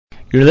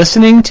You're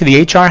listening to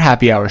the HR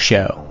Happy Hour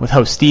Show with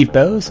hosts Steve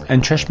Boese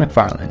and Trish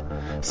McFarlane.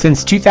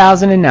 Since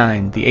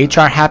 2009, the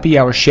HR Happy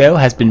Hour Show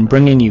has been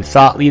bringing you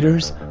thought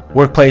leaders,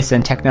 workplace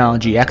and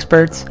technology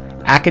experts,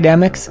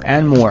 academics,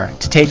 and more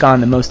to take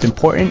on the most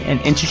important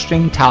and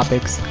interesting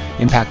topics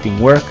impacting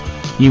work,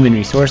 human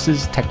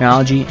resources,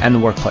 technology, and the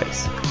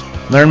workplace.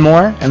 Learn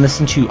more and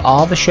listen to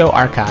all the show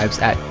archives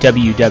at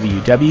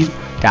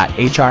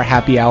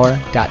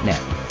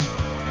www.hrhappyhour.net.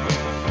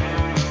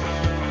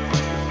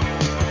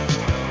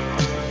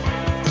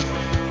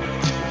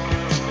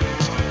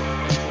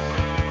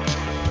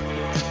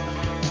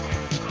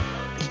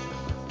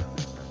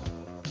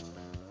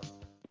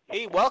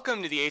 Hey,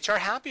 welcome to the HR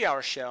Happy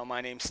Hour Show. My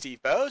name's Steve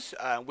Boese.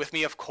 With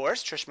me, of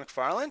course, Trish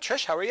McFarlane.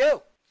 Trish, how are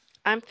you?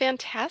 I'm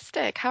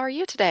fantastic. How are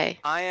you today?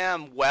 I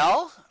am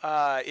well.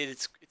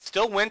 It's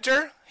still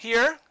winter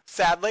here,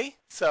 sadly.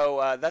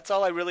 So that's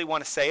all I really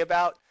want to say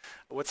about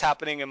what's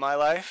happening in my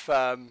life.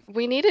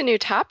 We need a new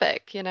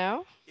topic, you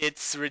know?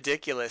 It's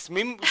ridiculous. I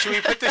mean, should we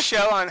put the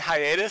show on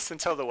hiatus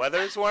until the weather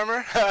is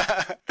warmer?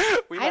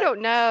 We I might.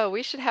 don't know.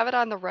 We should have it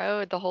on the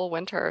road the whole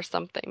winter or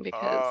something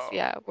because, Oh.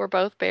 yeah, we're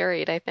both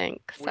buried, I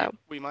think. We So,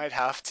 we might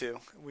have to.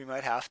 We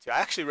might have to. I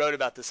actually wrote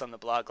about this on the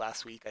blog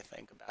last week, I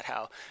think, about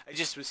how I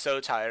just was so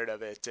tired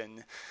of it,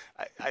 and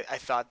I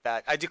thought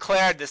that I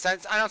declared this. I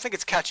don't think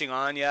it's catching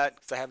on yet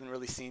because I haven't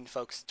really seen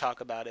folks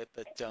talk about it,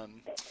 but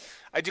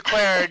I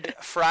declared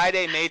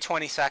Friday, May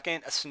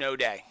 22nd, a snow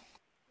day.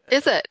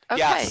 is it?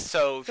 Yes. Okay.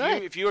 So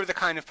Good. if you are the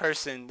kind of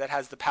person that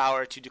has the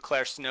power to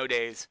declare snow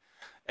days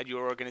at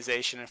your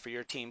organization and for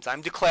your teams,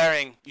 I'm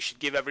declaring you should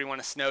give everyone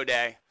a snow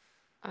day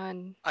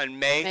On on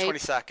May May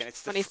 22nd.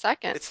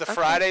 22nd. It's the Okay.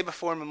 Friday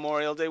before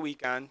Memorial Day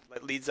weekend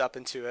that leads up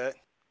into it.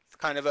 It's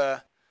kind of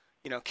a,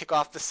 kick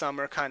off the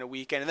summer kind of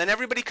weekend. And then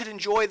everybody could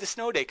enjoy the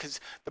snow day because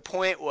the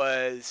point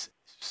was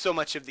so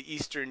much of the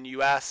eastern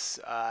U.S.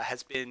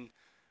 Has been,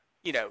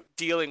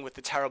 dealing with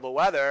the terrible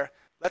weather.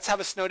 Let's have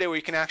a snow day where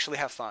you can actually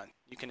have fun.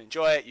 You can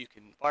enjoy it. You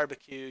can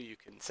barbecue. You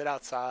can sit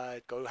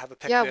outside, go have a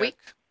Yeah, picnic.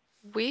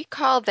 we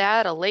call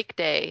that a lake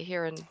day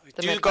here in the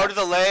Do go to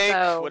the Midwest. lake,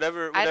 So,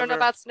 whatever, I don't know whatever.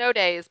 about snow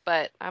days,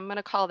 but I'm going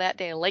to call that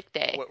day a lake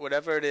day.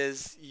 Whatever it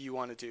is you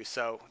want to do.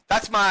 So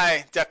that's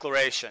my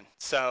declaration.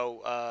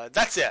 So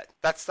that's it.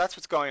 That's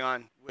what's going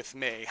on with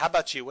me. How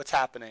about you? What's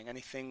happening?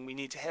 Anything we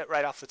need to hit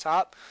right off the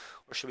top,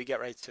 or should we get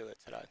right to it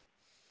today?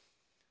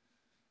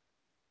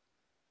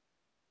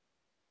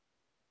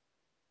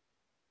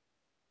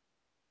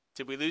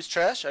 Did we lose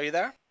Trish? Are you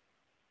there?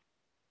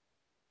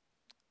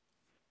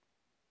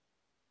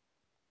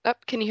 Oh,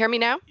 can you hear me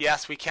now?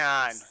 Yes, we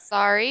can.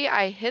 Sorry,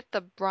 I hit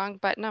the wrong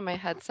button on my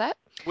headset.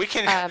 We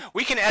can Um,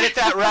 we can edit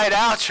that right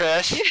out,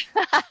 Trish.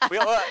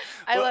 We'll I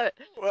we'll, love it.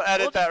 we'll We'll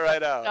edit that just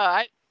right no,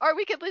 out. or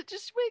we could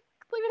just leave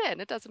it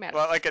in. It doesn't matter.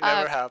 Well, like it Um,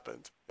 never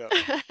happened.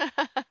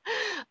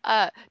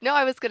 Yeah. no,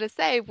 I was gonna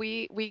say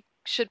we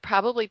should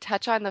probably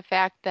touch on the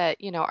fact that,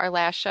 our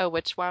last show,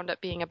 which wound up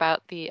being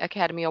about the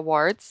Academy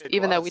Awards, It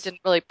even though we was. didn't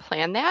really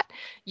plan that,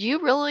 you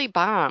really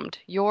bombed.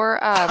 Your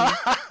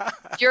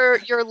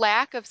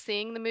lack of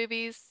seeing the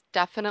movies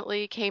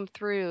definitely came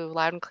through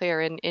loud and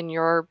clear in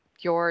your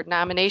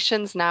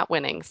nominations not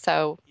winning.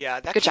 So Yeah,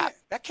 good job.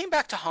 that came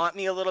back to haunt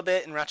me a little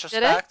bit in Did it?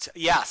 retrospect.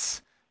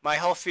 Yes, my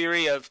whole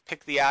theory of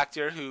pick the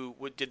actor who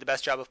did the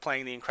best job of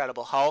playing the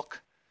Incredible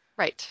Hulk,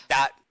 Right.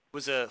 that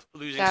was a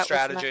losing That was not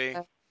strategy.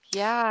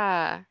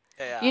 yeah.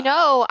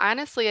 Yeah.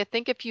 Honestly, I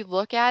think if you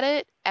look at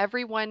it,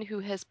 everyone who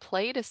has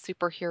played a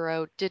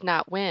superhero did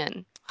not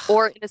win.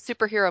 Or in a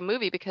superhero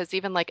movie, because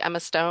even like Emma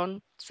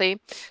Stone, see?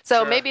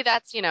 So Sure. maybe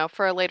that's,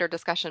 for a later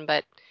discussion,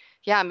 but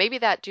yeah, maybe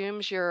that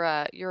dooms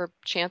your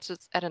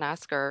chances at an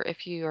Oscar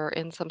if you are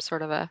in some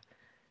sort of a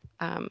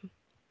um,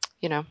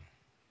 you know,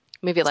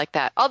 movie like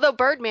that. Although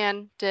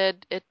Birdman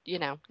did it,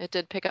 it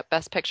did pick up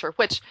Best Picture,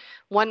 which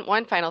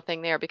one final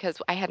thing there,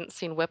 because I hadn't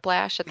seen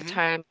Whiplash at the Hmm.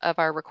 time of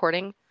our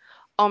recording.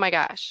 Oh my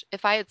gosh,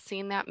 if I had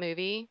seen that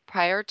movie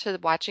prior to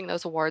watching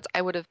those awards,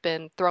 I would have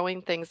been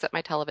throwing things at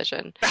my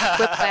television.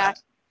 Whiplash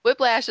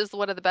Whiplash is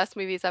one of the best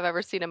movies I've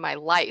ever seen in my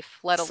life,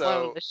 let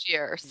alone So, this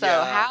year. So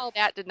yeah. how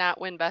that did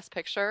not win Best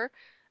Picture,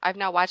 I've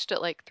now watched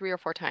it like 3 or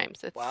 4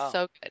 times. It's Wow.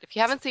 so good. If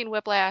you haven't seen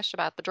Whiplash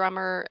about the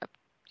drummer,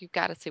 you've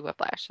got to see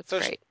Whiplash. It's So,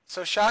 great.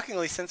 so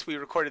shockingly, since we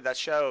recorded that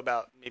show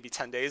about maybe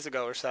 10 days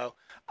ago or so,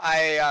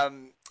 I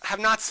have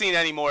not seen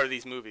any more of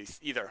these movies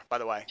either, by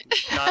the way.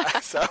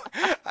 Not, so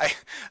I,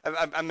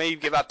 I may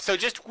give up. So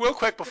just real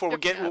quick before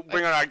Giving we'll up.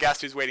 bring on our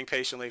guest who's waiting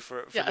patiently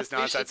for this Yes, we should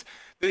nonsense.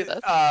 do The,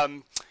 this.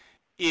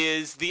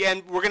 is the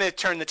end. We're going to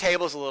turn the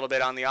tables a little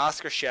bit on the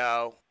Oscar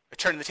show,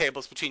 turn the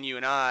tables between you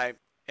and I,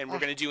 and we're Ah,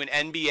 going to do an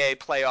NBA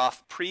playoff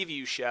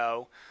preview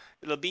show.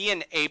 It'll be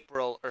in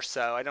April or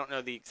so. I don't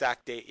know the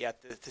exact date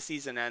yet. The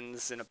season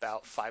ends in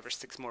about 5 or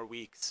 6 more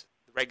weeks,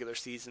 the regular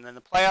season. Then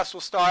the playoffs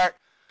will start.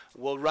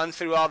 We'll run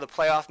through all the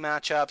playoff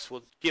matchups.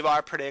 We'll give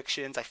our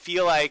predictions. I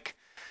feel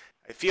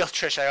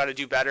Trish, I ought to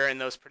do better in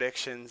those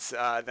predictions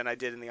than I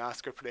did in the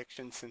Oscar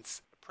predictions,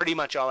 since pretty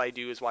much all I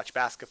do is watch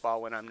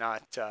basketball when I'm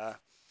not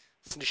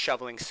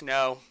shoveling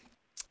snow.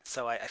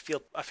 So I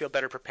feel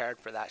better prepared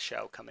for that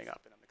show coming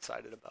up, and I'm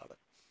excited about it.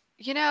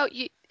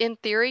 In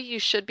theory, you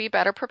should be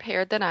better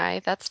prepared than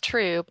I. That's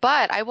true.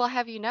 But I will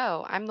have you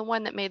know, I'm the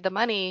one that made the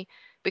money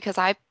because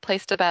I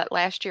placed a bet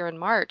last year in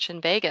March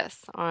in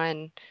Vegas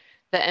on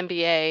the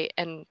NBA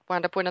and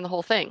wound up winning the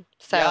whole thing.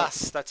 So,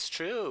 Yes, that's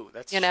true.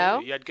 That's you true.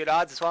 know, You had good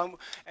odds as well.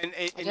 I And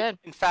did.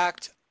 in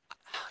fact,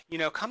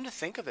 come to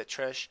think of it,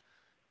 Trish,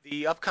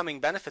 the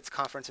upcoming benefits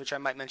conference, which I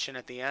might mention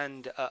at the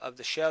end of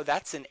the show,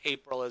 that's in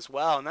April as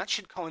well, and that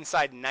should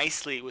coincide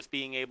nicely with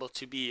being able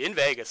to be in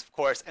Vegas, of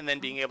course, and then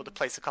being able to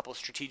place a couple of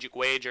strategic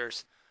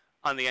wagers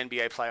on the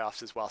NBA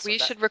playoffs as well. So We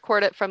that should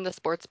record it from the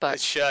sports book.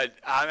 it should.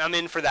 I'm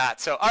in for that.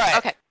 So all right,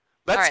 Okay.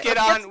 All let's right, get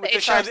let's get to on with the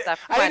the show. HR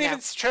stuff. Come on now.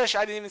 Trish,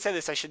 I didn't even say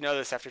this. I should know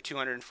this after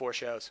 204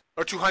 shows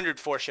or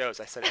 204 shows.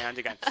 I said and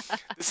again.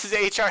 This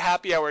is HR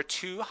Happy Hour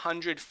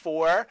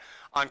 204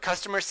 on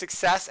Customer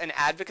Success and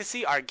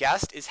Advocacy. Our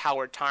guest is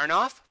Howard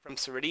Tarnoff from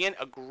Ceridian,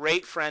 a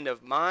great friend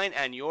of mine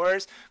and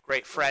yours,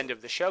 great friend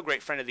of the show,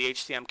 great friend of the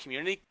HCM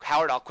community.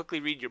 Howard, I'll quickly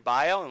read your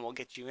bio and we'll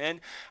get you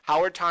in.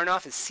 Howard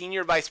Tarnoff is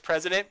Senior Vice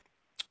President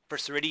for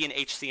Ceridian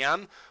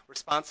HCM,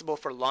 responsible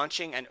for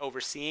launching and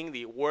overseeing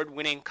the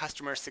award-winning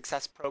customer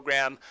success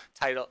program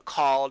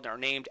called or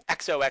named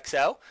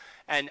XOXO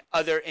and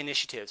other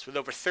initiatives. With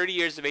over 30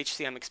 years of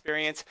HCM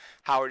experience,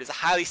 Howard is a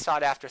highly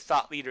sought-after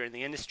thought leader in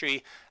the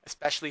industry,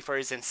 especially for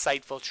his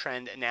insightful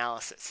trend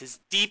analysis. His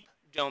deep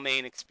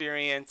domain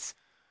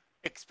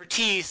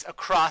expertise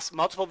across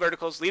multiple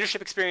verticals,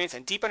 leadership experience,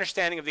 and deep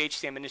understanding of the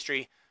HCM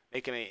industry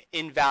make him an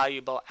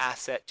invaluable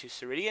asset to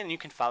Ceridian. And you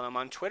can follow him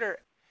on Twitter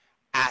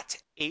at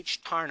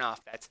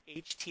HTarnoff. That's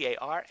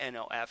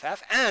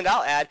HTARNOFF. And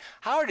I'll add,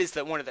 Howard is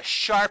one of the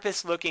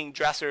sharpest looking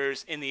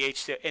dressers in the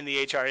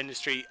HR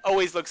industry.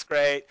 Always looks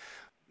great.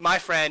 My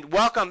friend,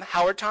 welcome,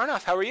 Howard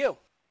Tarnoff. How are you?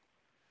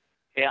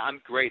 Yeah,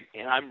 I'm great,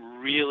 and I'm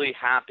really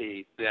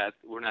happy that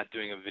we're not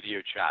doing a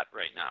video chat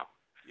right now.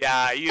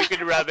 Yeah, you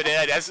could rub it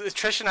in. As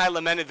Trish and I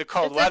lamented the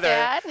cold Is it weather,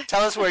 bad?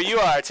 tell us where you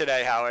are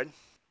today, Howard.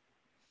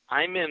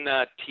 I'm in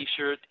a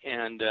T-shirt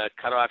and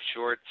cut-off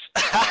shorts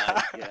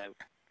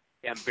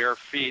and bare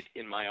feet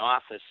in my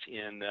office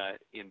in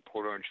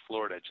Port Orange,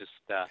 Florida, just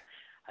a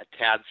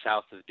tad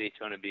south of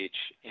Daytona Beach,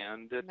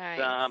 and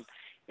Nice.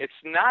 it's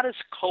not as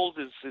cold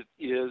as it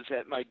is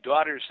at my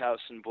daughter's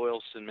house in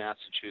Boylston,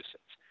 Massachusetts.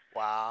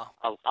 Wow.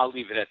 I'll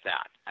leave it at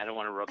that. I don't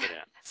want to rub it in.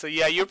 So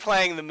yeah, you're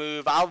playing the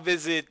move. I'll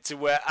visit.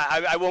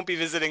 I won't be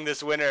visiting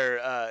this winter,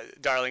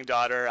 darling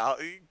daughter.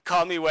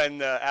 Call me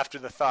when after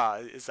the thaw.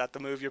 Is that the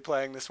move you're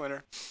playing this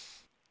winter?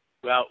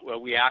 Well,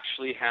 we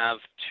actually have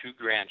two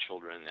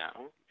grandchildren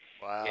now.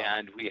 Wow.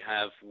 And we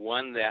have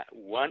one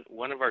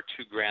of our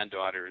two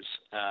granddaughters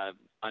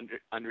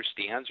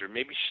understands, or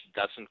maybe she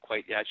doesn't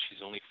quite yet.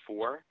 She's only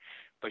 4,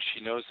 but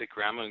she knows that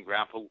Grandma and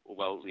Grandpa,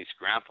 well, at least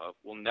Grandpa,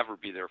 will never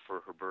be there for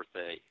her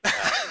birthday in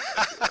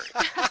February.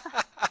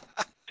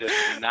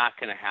 Just not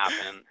going to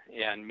happen.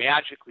 And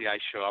magically, I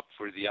show up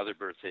for the other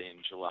birthday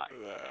in July.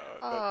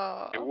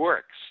 It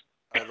works.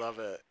 I love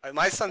it.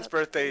 My son's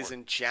birthday is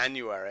in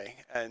January,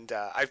 and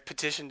I've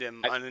petitioned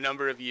him on a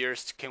number of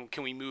years.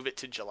 Can we move it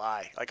to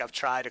July? Like I've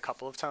tried a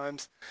couple of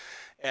times,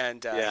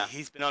 and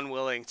he's been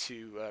unwilling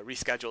to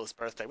reschedule his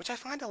birthday, which I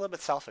find a little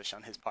bit selfish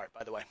on his part,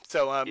 by the way.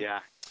 So yeah.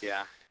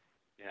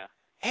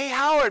 Hey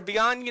Howard,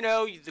 beyond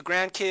the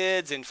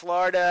grandkids in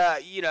Florida,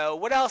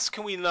 what else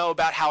can we know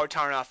about Howard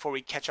Tarnoff before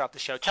we catch up the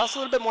show? Tell us a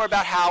little bit more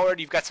about Howard.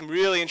 You've got some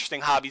really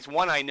interesting hobbies.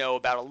 One I know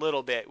about a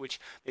little bit, which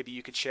maybe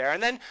you could share,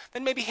 and then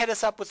maybe hit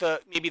us up with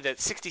maybe the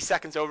 60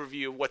 seconds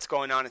overview of what's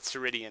going on at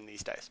Ceridian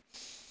these days.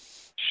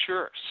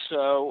 Sure.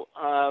 So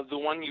the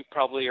one you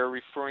probably are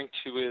referring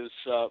to is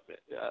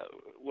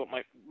what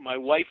my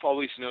wife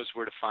always knows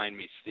where to find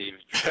me, Steve.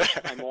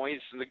 I'm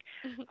always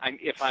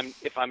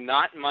if I'm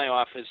not in my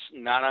office,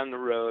 not on the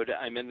road,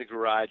 I'm in the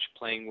garage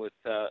playing with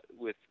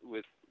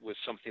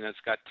something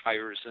that's got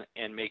tires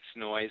and makes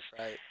noise.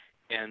 Right.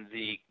 And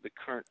the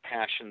current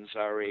passions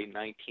are a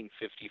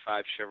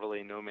 1955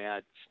 Chevrolet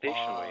Nomad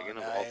station wagon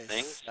of all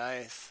things.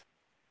 Nice.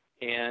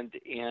 And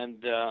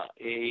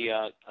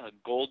a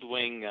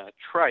Goldwing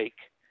trike.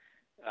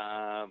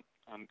 I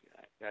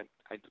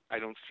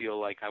don't feel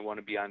like I want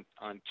to be on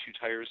 2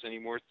 tires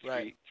anymore.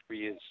 Three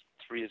is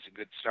a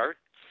good start.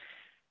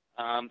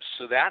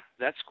 So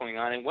that's going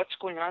on, and what's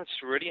going on at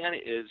Ceridian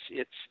is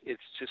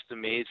it's just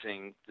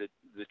amazing the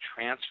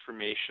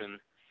transformation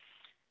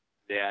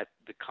that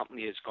the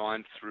company has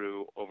gone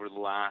through over the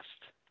last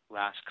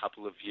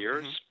couple of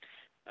years. Mm-hmm.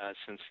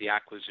 Since the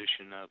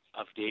acquisition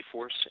of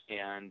Dayforce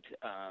and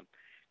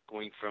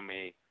going from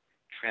a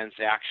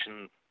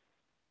transaction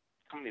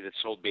company that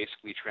sold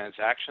basically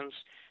transactions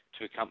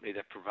to a company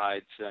that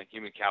provides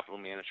human capital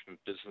management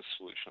business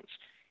solutions.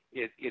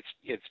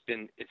 It's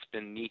been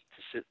neat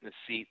to sit in the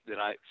seats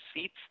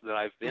that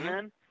I've been mm-hmm.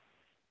 in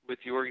with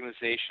the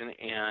organization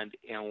and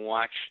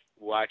watch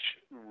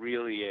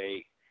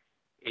really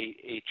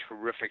a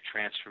terrific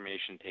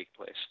transformation take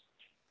place.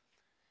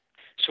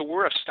 So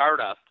we're a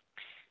startup.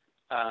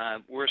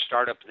 We're a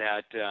startup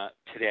that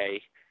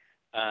today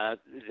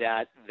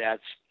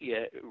that's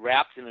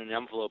wrapped in an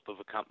envelope of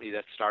a company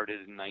that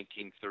started in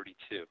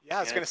 1932. Yeah,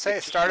 I was going to say a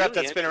it's startup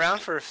really that's been around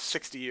for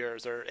 60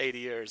 years or 80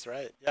 years,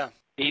 right? Yeah.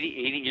 80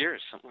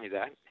 years, something like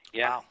that.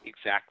 Yeah, Wow.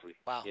 exactly.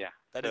 Wow. Yeah,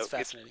 that is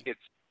fascinating.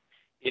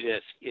 It's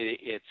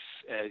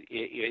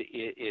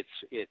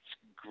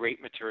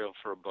great material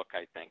for a book,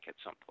 I think, at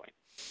some point.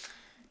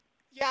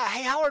 Yeah.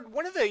 Hey, Howard,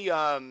 one of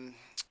the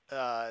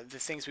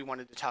things we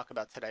wanted to talk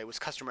about today was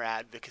customer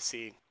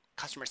advocacy,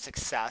 customer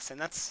success, and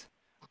that's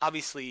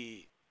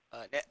obviously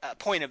a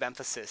point of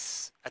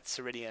emphasis at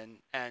Ceridian,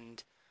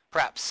 and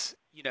perhaps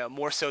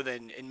more so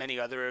than in many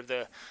other of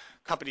the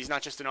companies,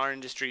 not just in our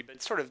industry,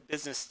 but sort of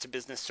business to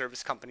business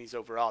service companies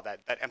overall.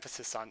 That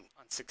emphasis on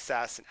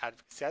success and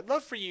advocacy. I'd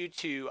love for you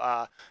to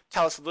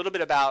tell us a little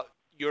bit about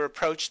your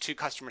approach to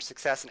customer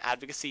success and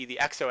advocacy, the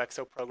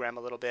XOXO program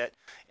a little bit,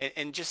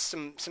 and just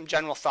some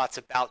general thoughts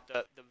about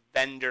the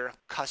vendor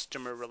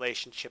customer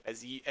relationship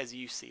as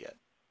you see it.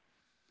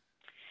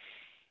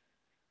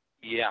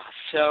 Yeah.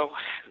 So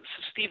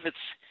Steve,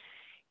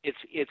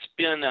 it's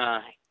been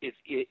a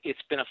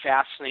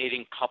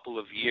fascinating couple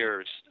of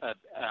years,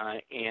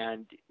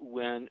 and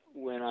when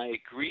I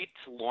agreed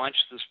to launch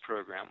this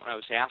program, when I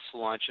was asked to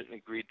launch it and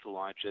agreed to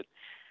launch it,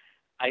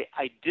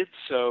 I did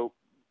so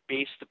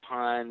based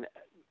upon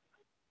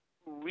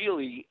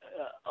really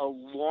a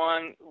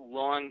long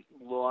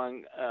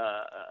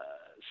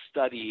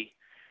study,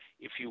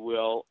 if you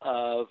will,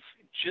 of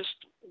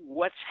just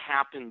what's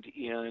happened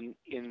in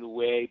the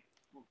way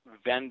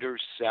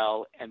vendors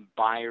sell and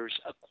buyers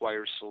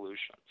acquire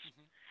solutions.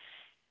 Mm-hmm.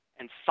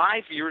 And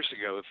 5 years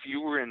ago, if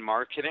you were in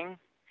marketing,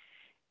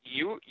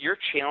 your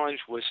challenge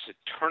was to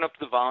turn up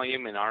the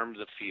volume and arm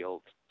the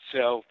field.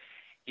 So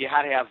you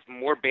had to have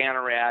more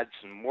banner ads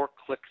and more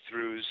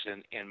click-throughs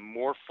and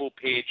more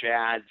full-page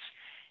ads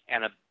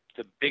and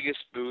the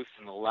biggest booth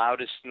and the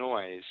loudest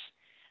noise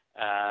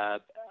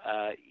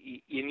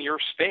in your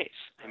space.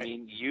 I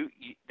mean,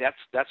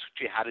 that's what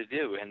you had to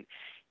do, and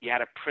you had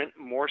to print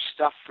more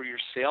stuff for your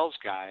sales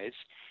guys,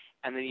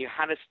 and then you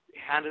had to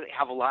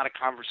have a lot of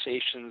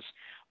conversations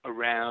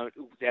around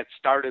that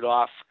started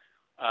off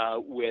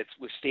with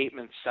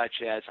statements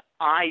such as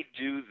 "I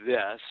do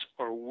this"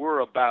 or "We're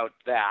about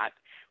that,"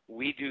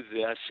 "We do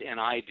this," and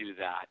 "I do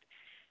that,"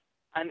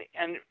 and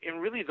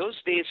really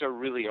those days are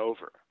really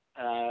over.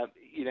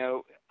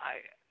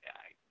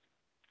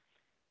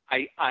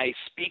 I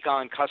speak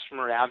on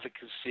customer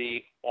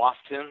advocacy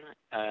often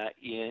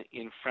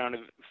in front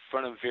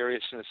of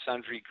various and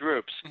sundry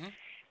groups, mm-hmm.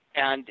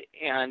 and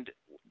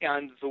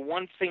the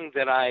one thing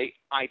that I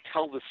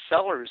tell the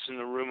sellers in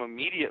the room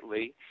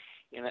immediately,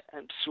 and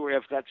I'm sorry,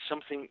 I've got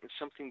something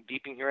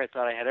beeping here. I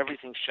thought I had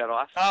everything shut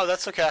off. Oh,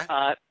 that's okay.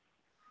 I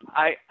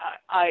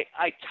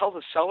tell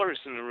the sellers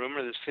in the room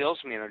or the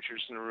sales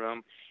managers in the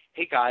room,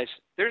 hey guys,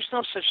 there's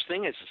no such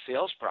thing as a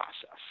sales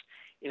process,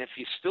 and if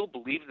you still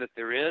believe that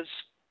there is,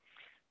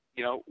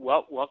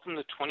 well, welcome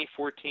to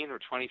 2014 or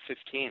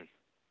 2015.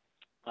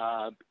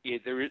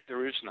 There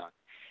is none.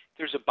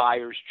 There's a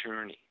buyer's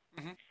journey.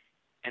 Mm-hmm.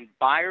 And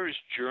buyer's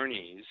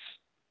journeys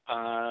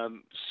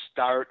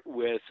start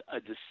with a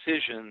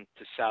decision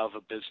to solve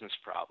a business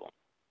problem.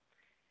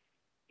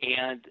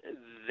 And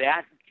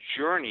that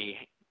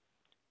journey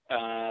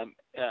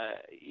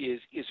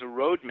is a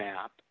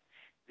roadmap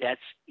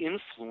that's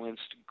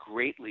influenced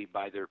greatly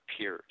by their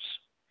peers.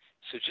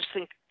 So just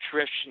think,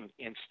 Trish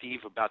and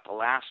Steve, about the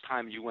last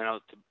time you went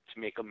out to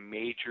make a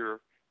major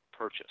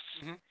purchase.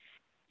 Mm-hmm.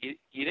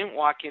 You didn't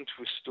walk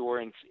into a store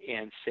and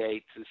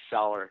say to the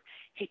seller,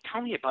 hey,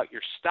 tell me about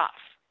your stuff.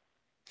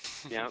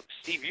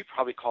 Steve, you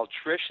probably called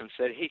Trish and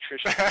said, hey,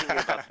 Trish, I'm thinking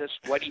about this.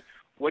 What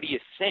do you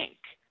think?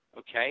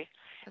 Okay?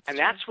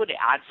 That's what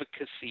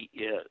advocacy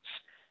is.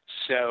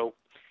 So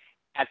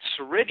at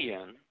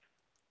Ceridian,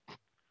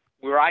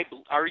 where I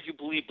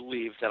arguably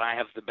believe that I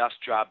have the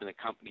best job in the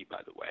company,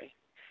 by the way,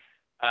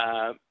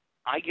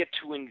 I get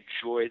to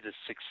enjoy the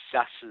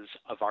successes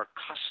of our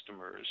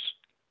customers,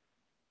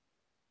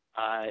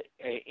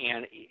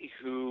 and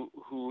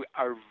who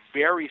are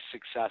very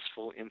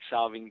successful in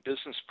solving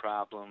business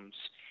problems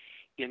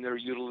in their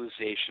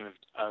utilization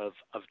of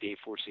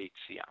Dayforce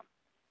HCM.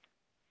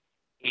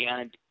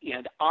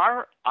 And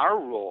our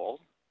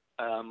role,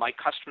 my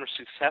customer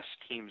success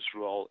team's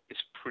role,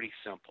 is pretty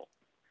simple.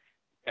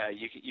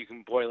 You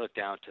can boil it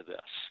down to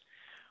this: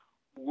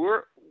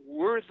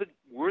 we're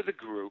the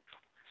group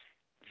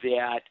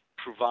that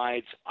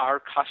provides our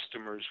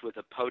customers with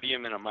a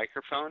podium and a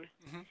microphone,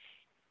 mm-hmm.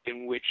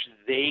 in which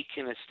they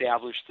can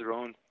establish their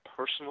own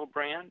personal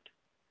brand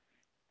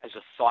as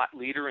a thought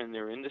leader in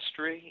their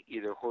industry,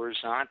 either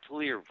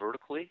horizontally or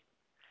vertically,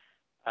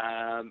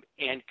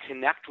 and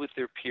connect with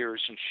their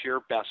peers and share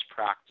best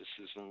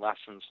practices and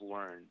lessons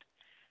learned,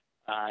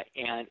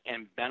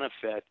 and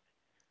benefit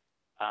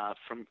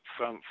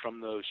from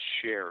those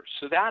shares.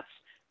 So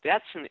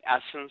that's in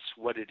essence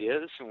what it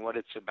is and what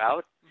it's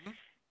about. Mm-hmm.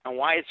 And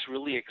why it's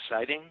really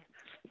exciting,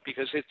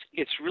 because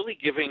it's really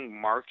giving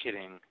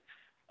marketing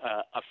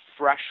a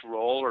fresh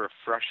role or a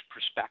fresh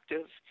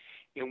perspective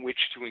in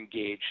which to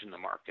engage in the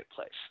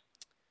marketplace.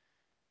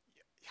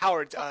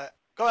 Howard, go ahead.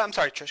 I'm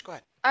sorry, Trish. Go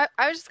ahead. I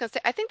was just going to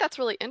say, I think that's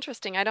really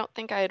interesting. I don't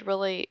think I had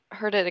really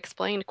heard it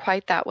explained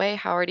quite that way,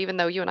 Howard, even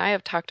though you and I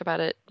have talked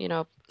about it,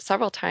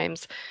 several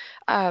times.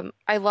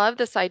 I love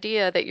this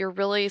idea that you're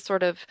really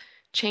sort of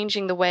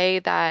changing the way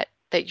that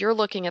you're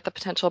looking at the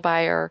potential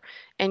buyer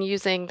and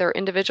using their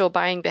individual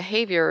buying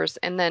behaviors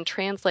and then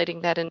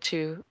translating that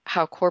into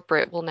how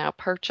corporate will now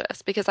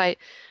purchase. Because I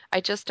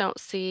just don't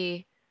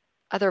see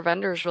other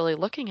vendors really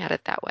looking at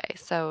it that way.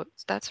 So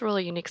that's a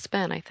really unique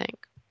spin, I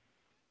think.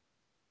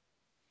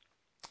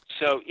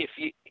 So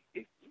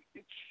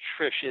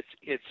Trish,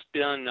 it's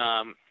been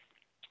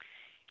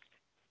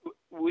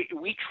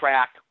we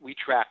track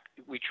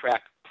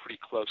pretty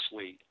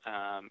closely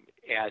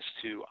as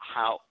to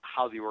how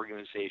the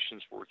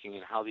organization's working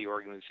and how the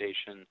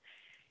organization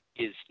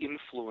is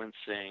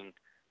influencing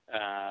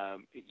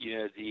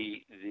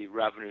the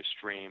revenue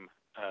stream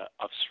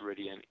of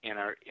Ceridian in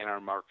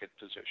our market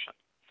position.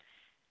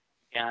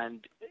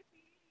 And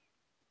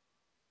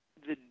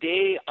the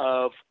day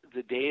of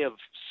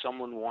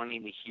someone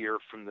wanting to hear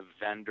from the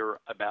vendor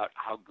about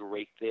how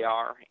great they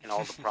are and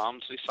all the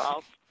problems they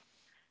solve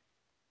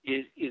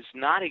is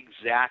not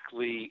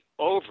exactly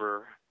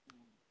over,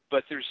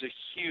 but there's a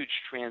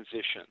huge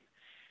transition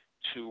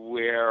to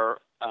where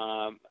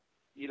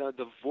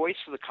the voice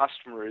of the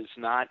customer is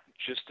not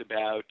just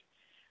about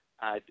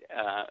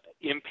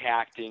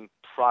impacting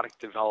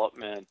product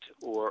development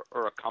or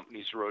a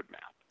company's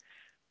roadmap.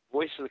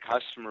 Voice of the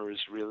customer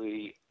is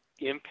really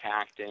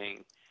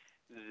impacting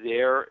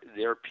their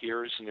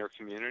peers and their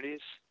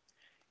communities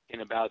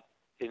in about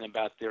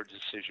their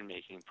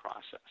decision-making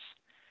process.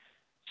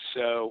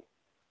 So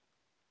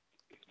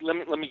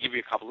let me give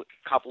you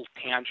a couple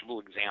tangible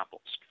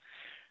examples.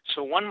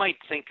 So one might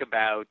think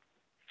about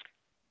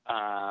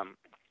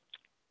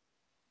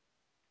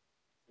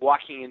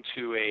walking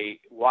into a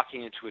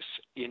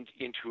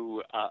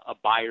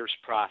buyer's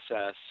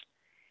process,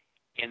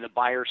 and the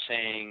buyer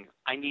saying,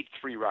 "I need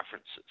 3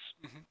 references,"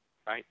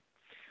 right?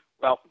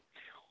 Well,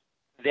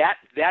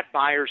 that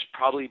buyer's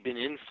probably been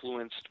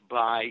influenced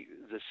by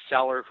the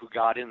seller who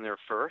got in there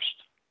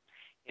first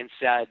and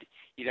said,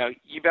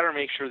 you better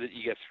make sure that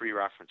you get 3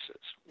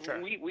 references. Sure.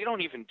 We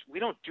don't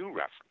do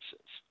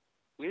references.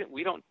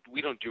 We don't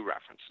do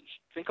references.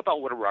 Think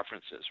about what a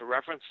reference is. A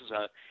reference is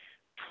a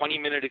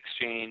 20-minute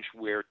exchange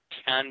where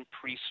 10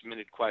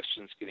 pre-submitted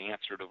questions get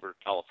answered over a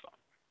telephone.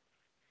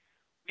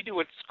 We do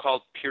what's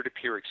called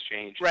peer-to-peer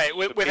exchange. Right,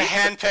 with a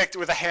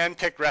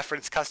handpicked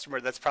reference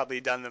customer that's probably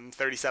done them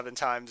 37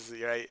 times,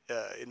 right,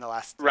 in the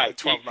last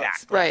 12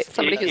 months. Right,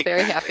 somebody who's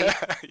very happy.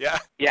 Yeah.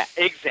 Yeah,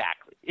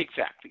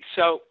 exactly.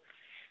 So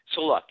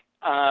look,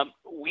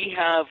 we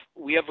have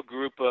a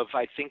group of,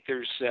 I think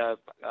there's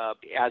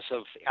as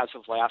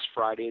of last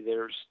Friday,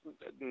 there's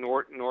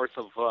north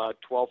of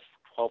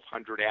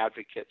 1,200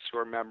 advocates who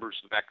are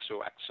members of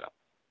XOXO.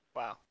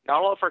 Wow.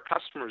 Not all of our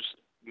customers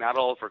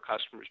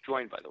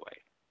join, by the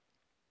way.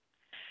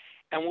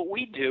 And what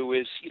we do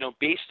is,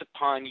 based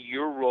upon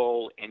your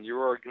role and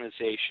your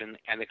organization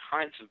and the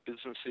kinds of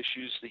business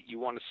issues that you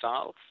want to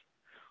solve,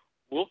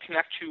 we'll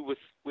connect you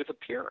with a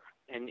peer,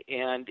 and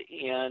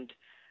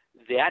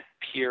that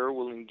peer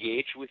will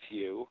engage with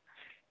you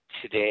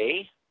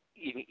today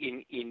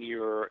in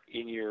your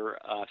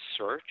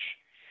search,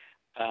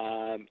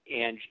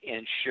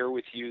 and share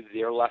with you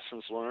their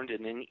lessons learned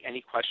and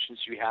any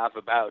questions you have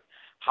about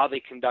how they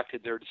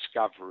conducted their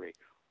discovery,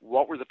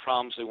 what were the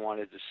problems they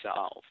wanted to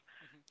solve,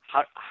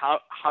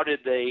 how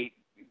did they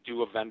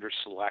do a vendor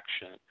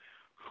selection,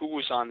 who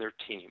was on their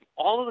team,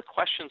 all of the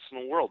questions in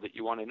the world that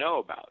you want to know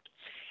about.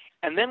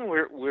 And then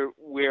where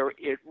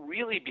it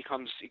really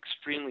becomes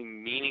extremely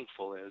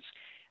meaningful is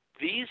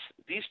these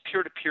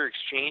peer-to-peer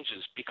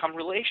exchanges become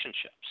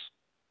relationships.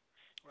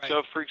 Right.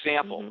 So, for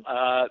example,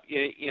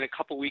 in a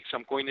couple weeks,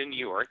 I'm going to New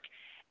York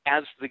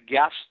as the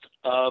guest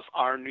of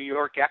our New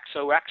York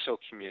XOXO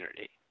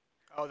community.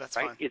 Oh, that's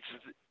right. Fun.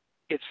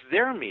 It's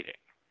their meeting.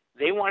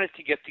 They wanted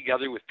to get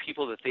together with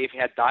people that they've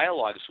had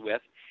dialogues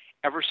with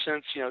ever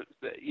since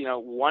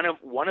one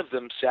of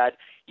them said,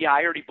 "Yeah,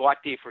 I already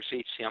bought Dayforce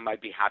HCM.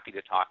 I'd be happy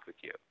to talk with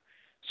you."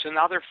 So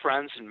now they're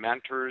friends and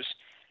mentors.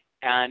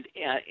 And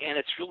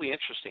it's really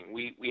interesting.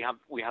 We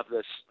have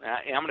this.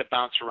 And I'm going to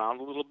bounce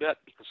around a little bit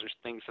because there's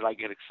things that I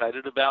get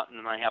excited about, and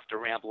then I have to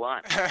ramble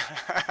on.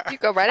 You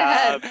go right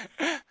ahead.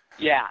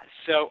 Yeah.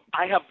 So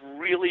I have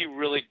really,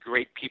 really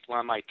great people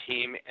on my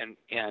team, and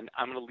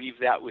I'm going to leave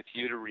that with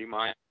you to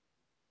remind.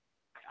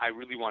 I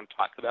really want to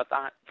talk about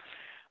that.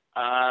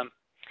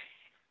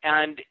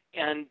 And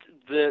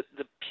the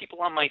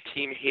people on my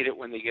team hate it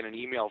when they get an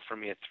email from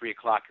me at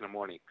 3:00 in the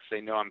morning because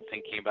they know I'm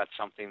thinking about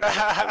something that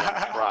I want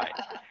to try.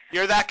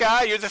 You're that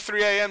guy? You're the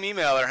 3 a.m.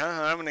 emailer,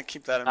 huh? I'm going to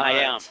keep that in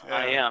mind.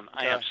 I am.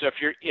 So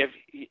if you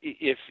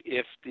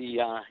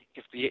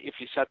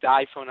set the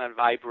iPhone on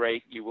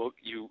vibrate, you will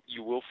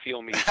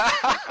feel me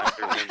sometime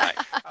during the night.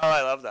 Oh,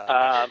 I love that.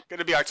 Going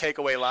to be our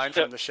takeaway line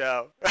from the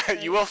show.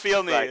 You will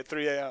feel me at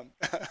 3 a.m.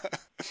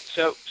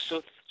 So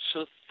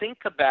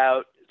think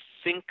about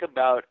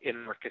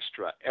an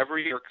orchestra.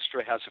 Every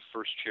orchestra has a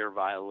first chair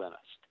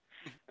violinist.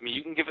 I mean,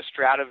 you can give a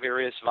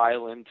Stradivarius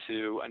violin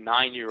to a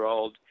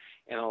 9-year-old,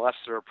 and unless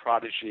they're a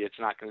prodigy, it's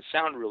not going to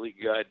sound really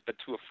good. But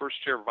to a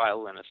first-year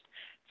violinist,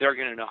 they're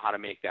going to know how to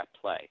make that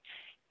play.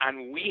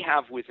 And we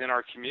have within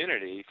our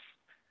community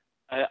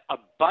a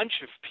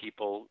bunch of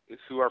people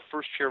who are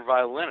first-year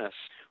violinists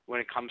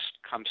when it comes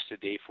to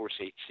Dayforce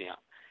HCM.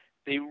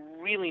 They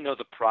really know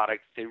the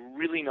product. They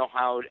really know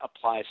how it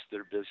applies to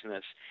their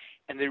business,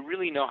 and they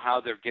really know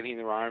how they're getting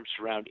their arms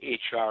around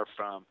HR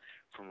from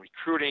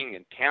recruiting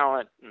and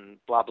talent and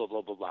blah, blah,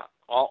 blah, blah, blah,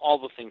 all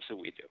the things that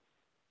we do.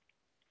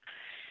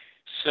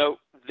 So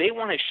they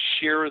want to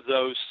share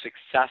those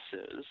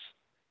successes.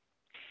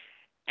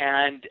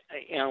 And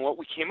what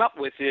we came up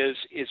with is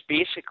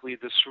basically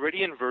the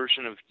Ceridian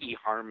version of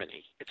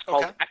eHarmony. It's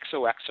called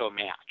XOXO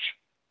Match,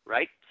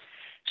 right?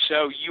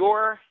 So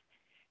you're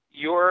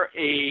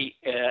a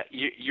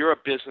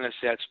business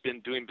that's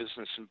been doing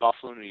business in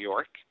Buffalo, New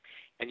York,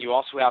 and you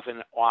also have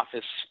an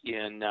office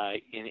in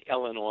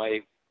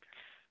Illinois.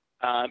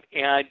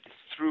 And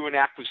through an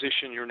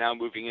acquisition, you're now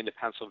moving into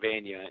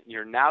Pennsylvania. And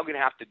you're now going to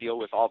have to deal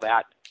with all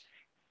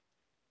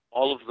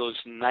of those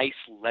nice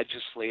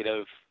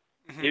legislative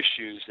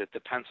issues that the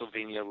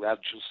Pennsylvania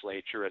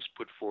legislature has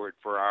put forward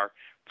for our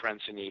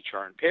friends in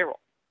HR and payroll.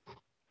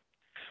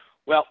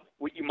 Well,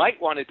 what you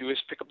might want to do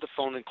is pick up the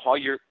phone and call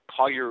your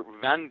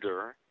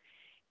vendor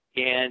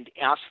and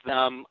ask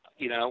them,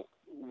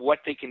 what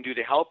they can do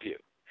to help you.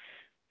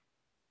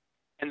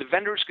 And the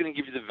vendor is going to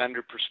give you the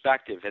vendor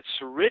perspective. At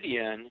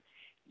Ceridian,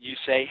 you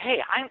say,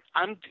 "Hey,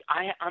 I'm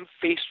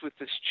faced with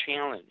this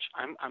challenge.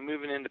 I'm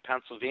moving into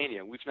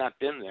Pennsylvania. We've not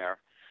been there.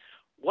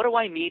 What do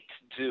I need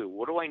to do?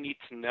 What do I need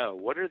to know?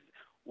 What are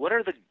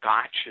the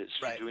gotchas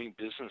for doing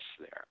business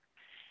there?"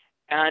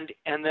 And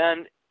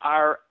then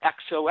our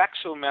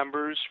XOXO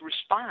members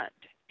respond,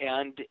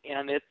 and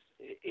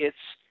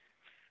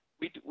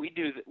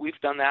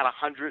we've done that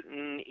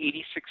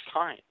 186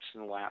 times in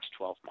the last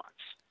 12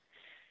 months.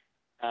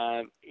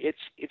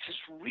 It's just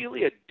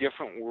really a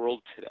different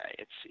world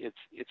today.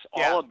 It's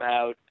all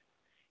about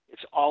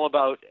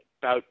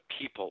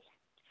people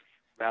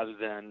rather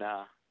than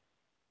not.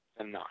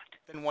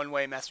 Than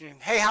one-way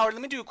messaging. Hey, Howard,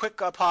 let me do a quick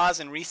pause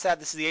and reset.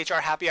 This is the HR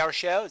Happy Hour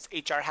show. It's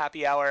HR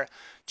Happy Hour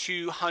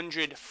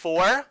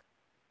 204,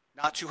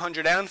 not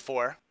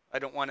 204. I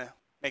don't want to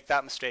make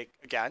that mistake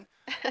again.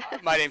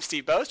 My name's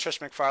Steve Boese. Trish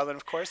McFarlane,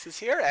 of course, is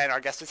here, and our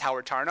guest is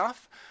Howard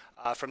Tarnoff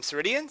from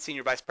Ceridian,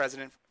 Senior Vice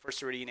President for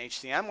Ceridian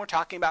HCM. We're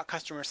talking about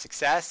customer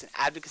success and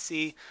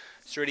advocacy,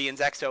 Ceridian's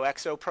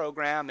XOXO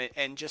program,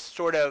 and just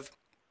sort of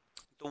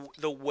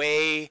the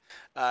way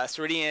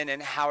Ceridian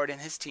and Howard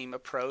and his team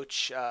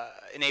approach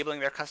enabling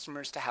their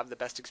customers to have the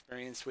best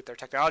experience with their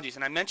technologies.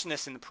 And I mentioned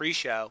this in the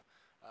pre-show.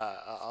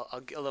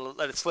 I'll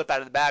let it slip out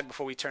of the bag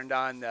before we turned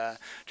on the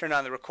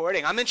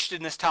recording. I'm interested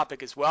in this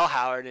topic as well,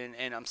 Howard,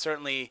 and I'm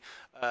certainly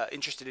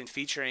interested in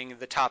featuring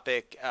the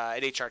topic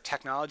at HR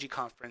Technology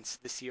Conference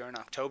this year in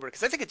October,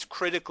 because I think it's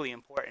critically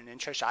important. And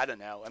Trish, I don't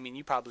know. I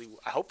mean,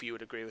 I hope you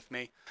would agree with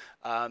me.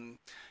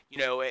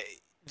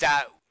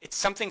 That it's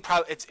something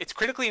it's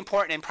critically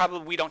important, and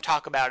probably we don't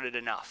talk about it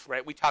enough,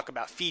 right? We talk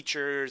about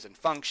features and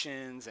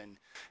functions and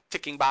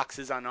ticking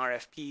boxes on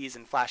RFPs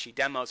and flashy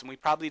demos, and we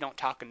probably don't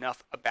talk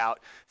enough about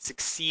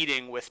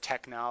succeeding with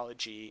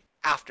technology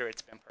after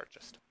it's been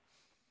purchased.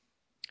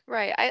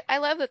 Right. I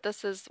love that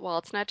this is, well,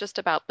 it's not just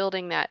about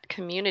building that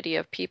community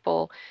of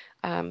people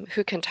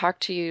who can talk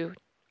to you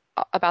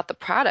about the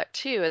product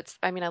too.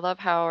 I love,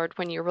 Howard,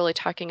 when you're really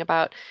talking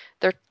about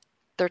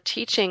they're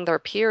teaching their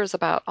peers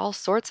about all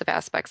sorts of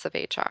aspects of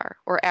HR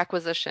or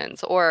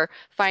acquisitions or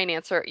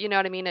finance, or, you know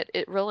what I mean?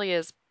 It really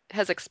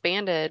has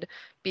expanded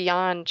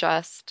beyond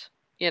just,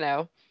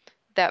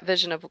 that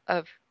vision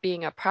of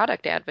being a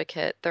product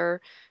advocate. They're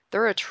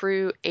a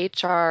true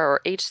HR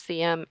or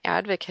HCM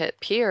advocate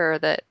peer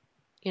that,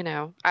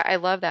 I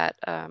love that,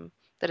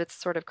 that it's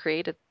sort of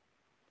created,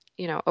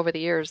 over the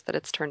years, that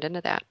it's turned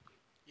into that.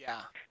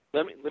 Yeah.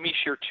 Let me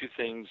share two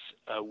things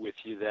with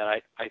you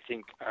that I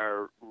think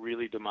are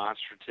really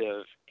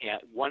demonstrative.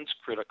 And one's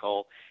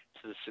critical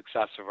to the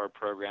success of our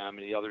program,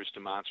 and the other is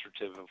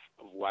demonstrative of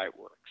why it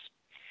works.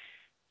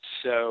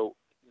 So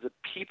the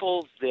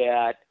people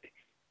that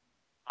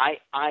I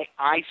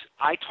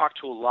talk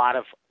to a lot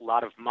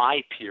of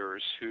my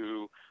peers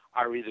who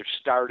are either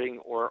starting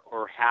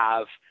or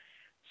have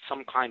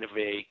some kind of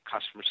a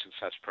customer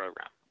success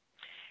program.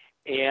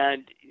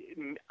 And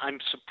I'm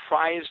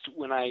surprised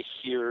when I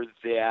hear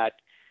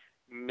that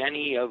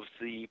many of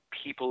the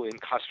people in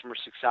customer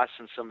success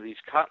in some of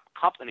these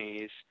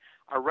companies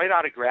are right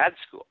out of grad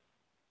school,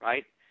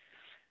 right?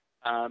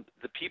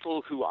 The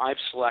people who I've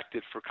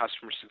selected for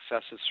customer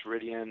success at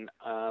Ceridian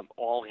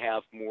all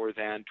have more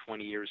than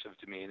 20 years of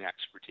domain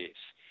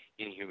expertise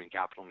in human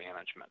capital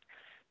management.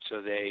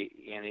 So they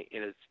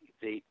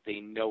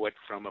know it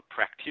from a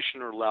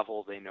practitioner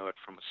level, they know it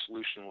from a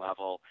solution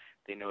level,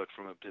 they know it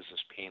from a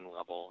business pain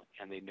level,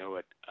 and they know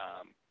it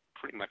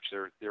pretty much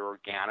they're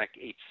organic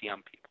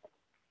HCM people.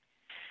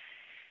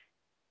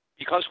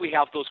 Because we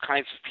have those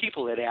kinds of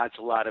people, it adds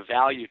a lot of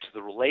value to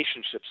the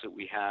relationships that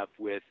we have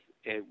with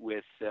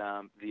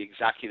the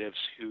executives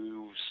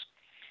whose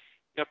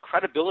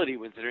credibility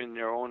within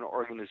their own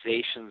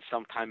organization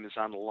sometimes is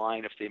on the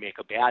line if they make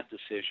a bad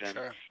decision.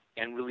 Sure.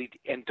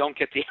 And don't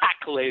get the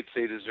accolades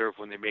they deserve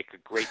when they make a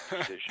great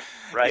decision,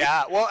 right?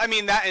 Yeah, well, I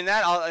mean that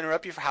I'll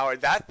interrupt you for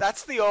Howard.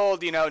 That's the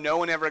old, no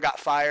one ever got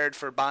fired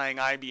for buying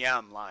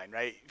IBM line,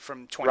 right?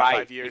 From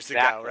 25 years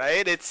ago,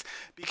 right? It's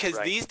because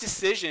these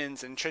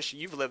decisions, and Trish,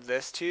 you've lived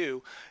this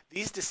too.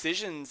 These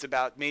decisions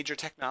about major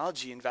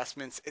technology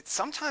investments,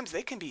 sometimes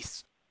they can be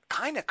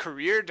kind of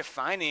career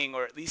defining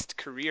or at least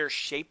career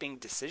shaping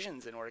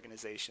decisions in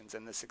organizations,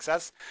 and the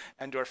success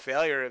and or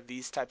failure of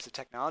these types of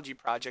technology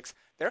projects,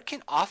 there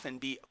can often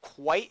be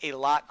quite a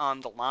lot on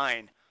the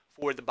line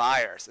for the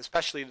buyers,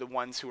 especially the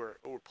ones who are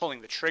pulling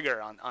the trigger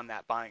on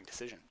that buying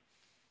decision.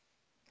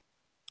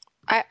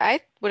 I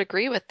would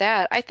agree with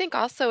that. I think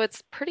also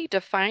it's pretty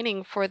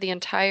defining for the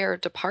entire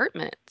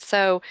department.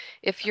 So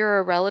if you're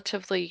a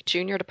relatively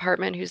junior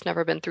department who's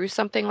never been through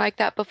something like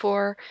that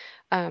before,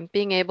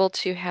 being able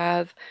to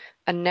have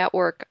a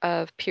network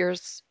of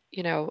peers,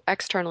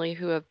 externally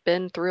who have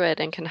been through it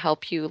and can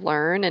help you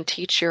learn and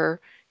teach your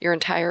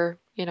entire,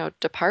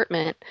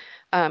 department,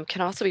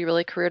 can also be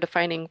really career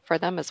defining for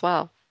them as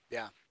well.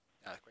 Yeah,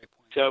 great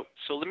point.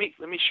 So let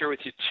me share with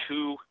you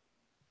two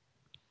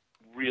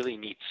really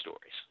neat stories.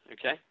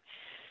 Okay,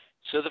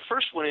 so the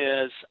first one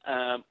is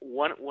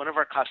one of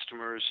our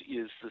customers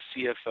is the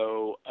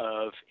CFO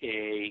of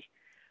a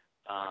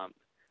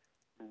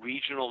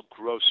regional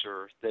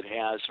grocer that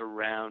has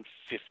around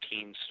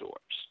 15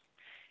 stores,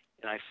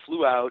 and I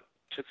flew out,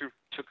 took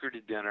her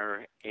to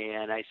dinner,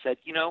 and I said,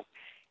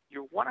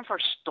 you're one of our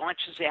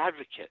staunchest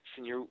advocates,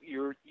 and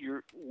you're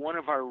one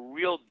of our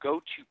real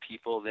go-to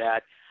people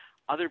that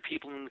other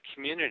people in the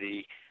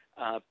community,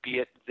 be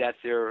it that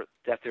they're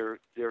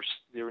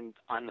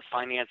on the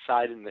finance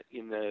side in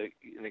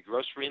the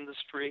grocery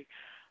industry,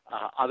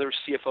 other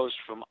CFOs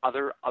from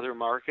other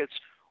markets,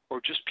 or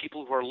just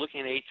people who are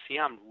looking at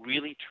HCM,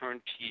 really turn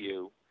to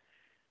you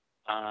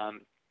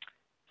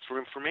for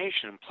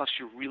information. And plus,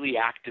 you're really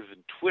active in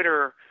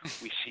Twitter.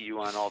 We see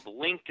you on all the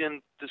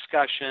LinkedIn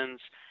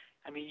discussions.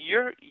 I mean,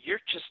 you're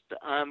just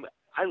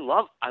I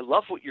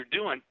love what you're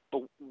doing,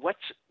 but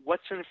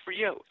what's in it for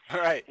you? All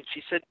right. And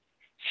she said,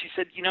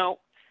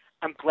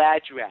 I'm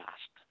glad you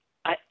asked.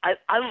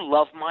 I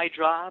love my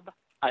job.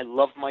 I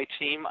love my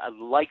team. I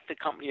like the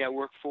company I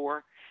work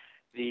for.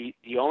 The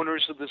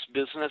owners of this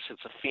business,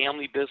 it's a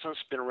family business,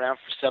 been around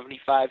for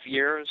 75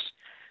 years.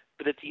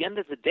 But at the end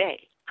of the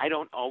day, I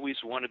don't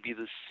always want to be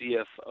the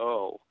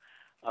CFO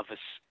of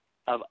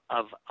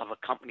a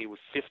company with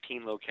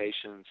 15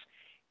 locations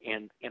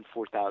and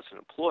 4,000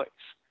 employees.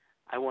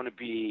 I want to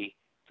be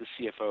the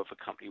CFO of a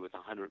company with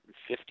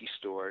 150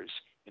 stores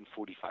and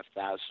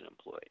 45,000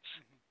 employees.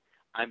 Mm-hmm.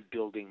 I'm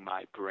building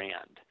my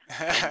brand.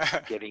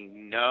 I'm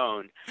getting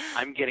known.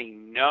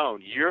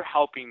 You're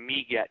helping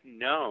me get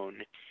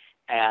known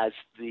as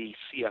the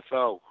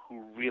CFO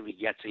who really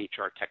gets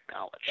HR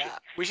technology. Yeah,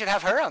 we should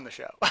have her on the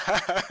show.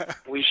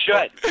 We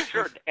should.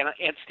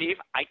 And Steve,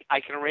 I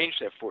can arrange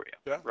that for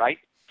you, right?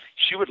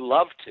 She would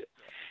love to.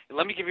 And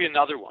let me give you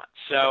another one.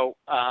 So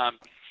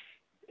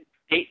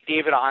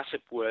David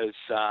Ossip was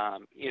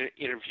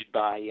interviewed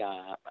by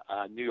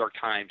New York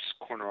Times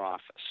corner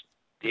office.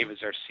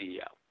 David's our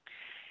CEO.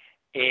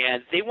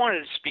 And they wanted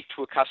to speak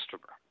to a customer.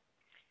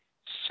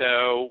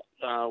 So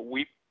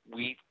we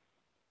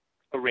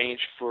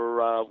arranged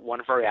for one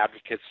of our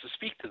advocates to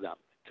speak to them,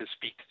 to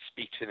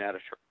speak to an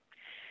editor.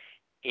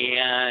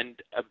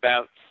 And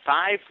about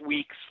 5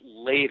 weeks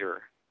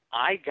later,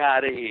 I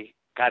got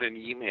an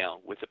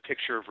email with a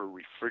picture of a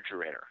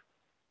refrigerator,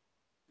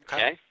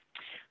 okay,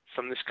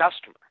 from this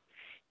customer.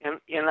 And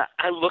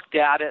I looked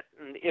at it,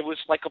 and it was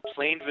like a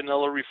plain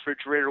vanilla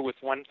refrigerator with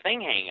one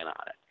thing hanging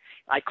on it.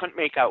 I couldn't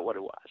make out what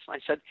it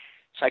was. So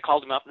I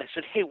called him up and I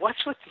said, "Hey,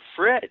 what's with the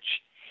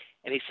fridge?"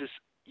 And he says,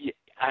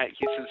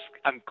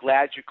 "I'm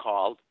glad you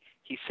called."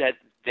 He said,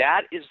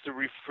 "That is the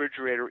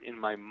refrigerator in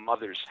my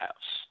mother's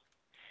house."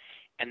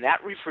 And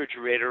that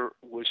refrigerator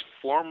was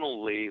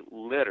formerly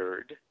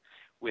littered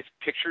with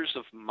pictures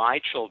of my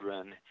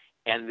children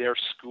and their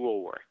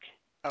schoolwork.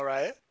 All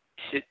right.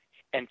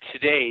 And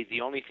today,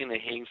 the only thing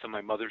that hangs on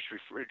my mother's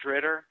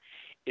refrigerator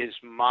is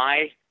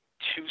my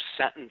 2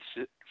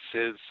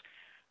 sentences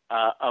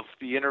of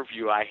the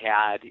interview I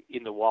had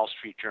in the Wall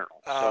Street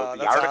Journal. So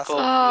the article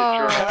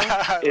awesome. in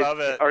the Journal, I love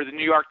it. or the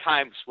New York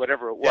Times,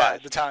 whatever it was, yeah,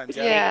 the Times,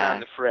 hanging on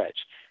the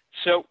fridge.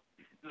 So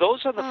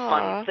those are the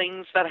fun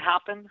things that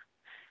happen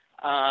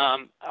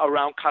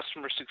around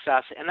customer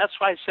success, and that's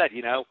why I said,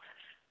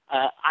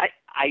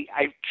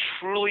 I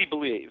truly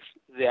believe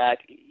that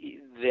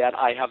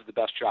I have the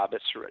best job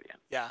at Ceridian.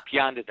 Yeah.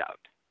 Beyond a doubt.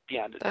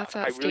 That's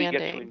I really get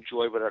to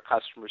enjoy what our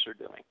customers are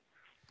doing.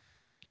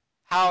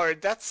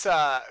 Howard, that's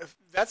a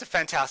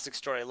fantastic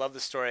story. I love the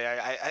story.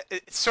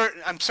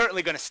 I'm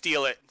certainly going to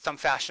steal it in some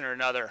fashion or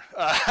another.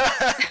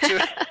 You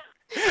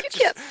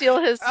can't steal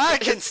his. I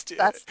can steal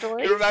that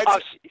story.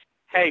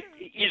 Hey,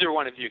 either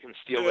one of you can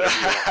steal whatever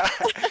you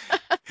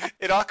want.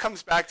 It all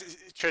comes back to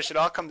Trish, it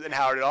all comes, and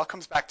Howard, it all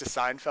comes back to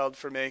Seinfeld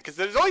for me, because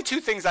there's only two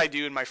things I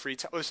do in my free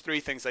time. There's three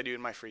things I do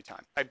in my free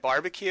time. I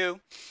barbecue,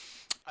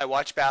 I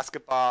watch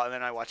basketball, and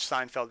then I watch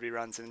Seinfeld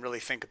reruns and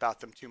really think about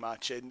them too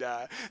much. And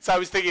so I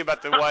was thinking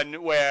about the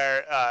one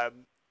where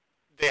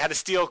they had to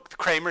steal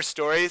Kramer's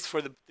stories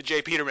for the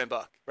J. Peterman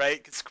book, right?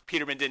 Because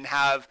Peterman didn't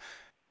have.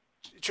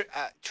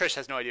 Trish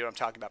has no idea what I'm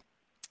talking about.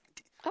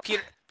 Oh,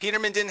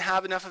 Peterman didn't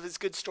have enough of his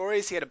good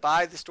stories. He had to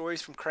buy the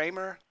stories from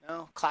Kramer.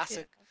 No,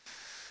 classic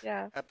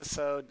yeah.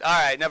 episode. All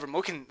right, never.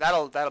 We can.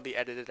 That'll be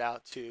edited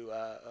out too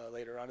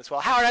later on as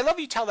well. Howard, I love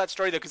you tell that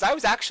story though, because I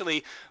was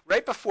actually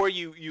right before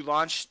you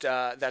launched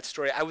that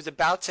story. I was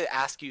about to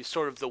ask you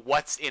sort of the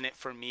what's in it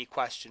for me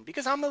question,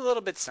 because I'm a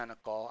little bit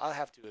cynical. I'll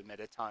have to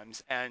admit at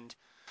times, and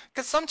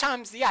because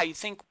sometimes, yeah, you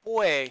think,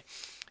 boy,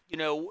 you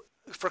know,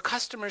 for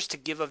customers to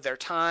give of their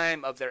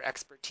time, of their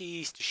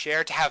expertise, to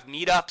share, to have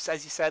meetups,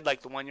 as you said,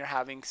 like the one you're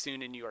having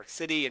soon in New York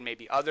City and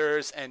maybe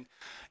others. And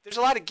there's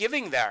a lot of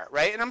giving there,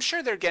 right? And I'm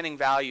sure they're getting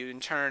value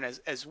in turn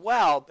as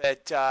well.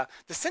 But the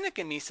cynic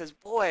in me says,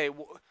 boy,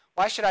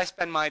 why should I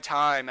spend my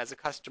time as a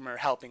customer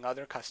helping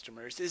other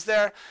customers? Has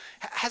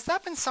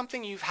that been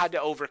something you've had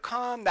to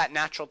overcome, that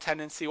natural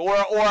tendency, or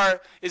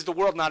is the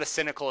world not as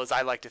cynical as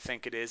I like to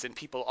think it is, and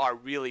people are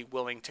really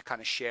willing to kind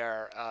of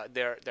share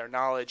their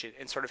knowledge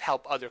and sort of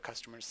help other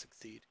customers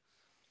succeed?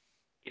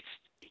 It's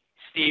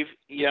Steve.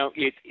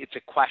 It's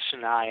a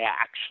question I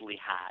actually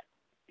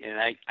had, and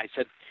I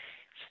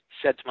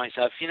said to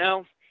myself,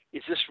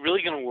 is this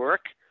really going to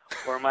work?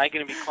 Or am I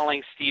going to be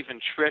calling Steve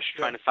and Trish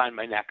trying to find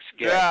my next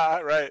gig? Yeah,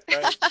 right.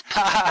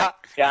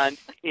 and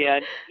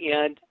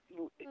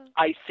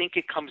I think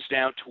it comes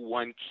down to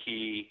one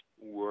key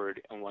word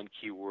and one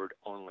key word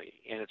only,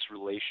 and it's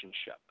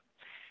relationship.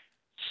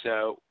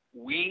 So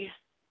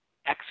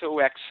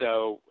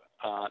XOXO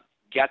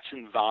gets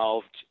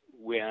involved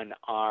when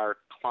our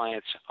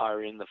clients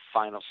are in the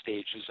final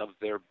stages of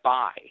their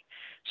buy.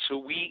 So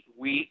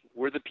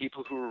we're the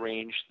people who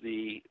arrange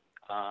the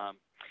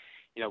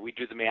we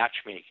do the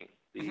matchmaking,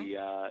 the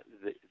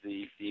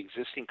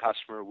existing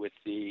customer with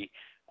the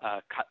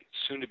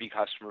soon-to-be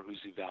customer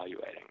who's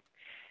evaluating,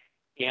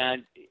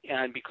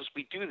 and because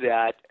we do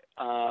that,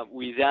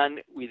 we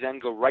then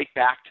go right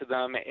back to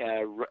them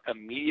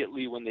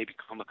immediately when they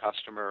become a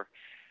customer.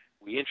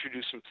 We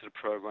introduce them to the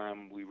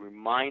program. We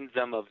remind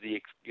them of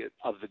the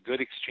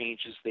good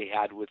exchanges they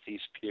had with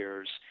these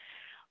peers.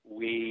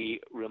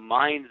 We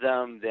remind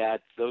them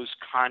that those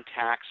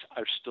contacts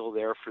are still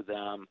there for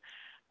them.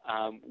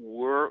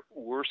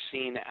 We're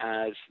seen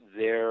as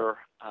their.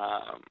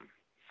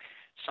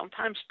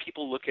 Sometimes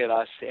people look at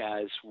us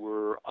as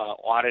we're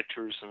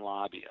auditors and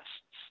lobbyists.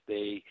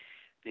 They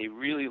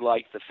really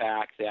like the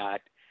fact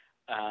that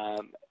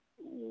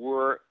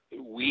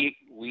we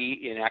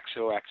in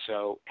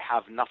XOXO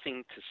have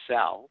nothing to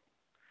sell.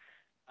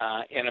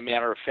 And a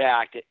matter of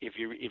fact, if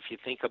you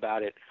think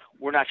about it,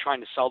 we're not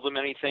trying to sell them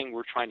anything.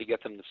 We're trying to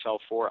get them to sell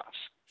for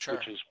us, Sure.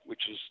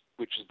 which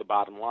is the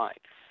bottom line.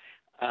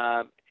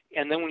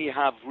 And then when you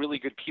have really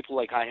good people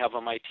like I have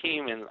on my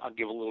team, and I'll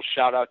give a little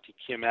shout out to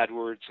Kim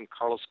Edwards and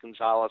Carlos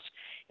Gonzalez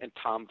and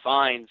Tom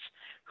Vines,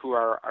 who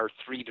are our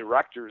three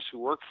directors who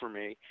work for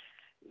me,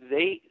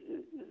 they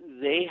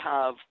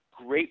have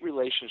great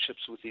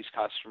relationships with these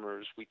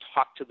customers. We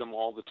talk to them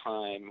all the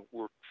time.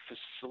 We're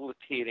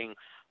facilitating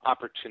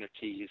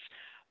opportunities.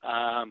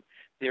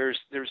 There's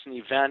an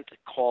event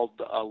called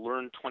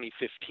Learn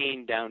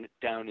 2015 down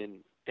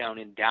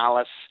in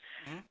Dallas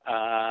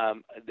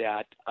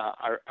that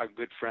our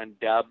good friend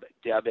Deb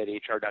at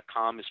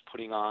HR.com is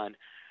putting on,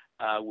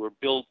 where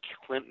Bill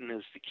Clinton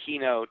is the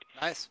keynote.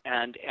 Nice.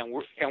 And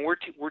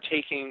we're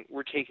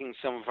taking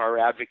some of our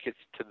advocates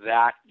to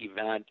that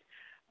event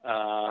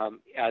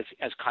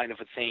as kind of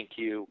a thank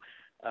you.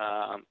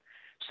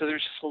 So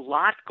there's just a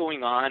lot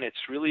going on.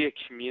 It's really a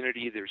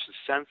community. There's a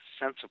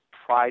sense of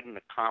pride and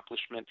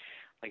accomplishment.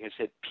 Like I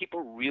said,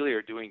 people really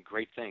are doing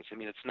great things. I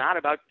mean, it's not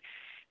about,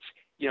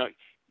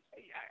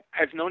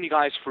 I've known you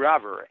guys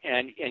forever,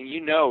 and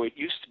it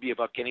used to be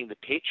about getting the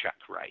paycheck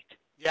right.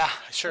 Yeah,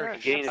 sure.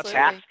 And getting the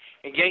tax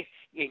and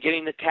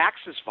getting the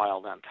taxes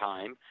filed on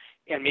time,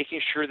 and making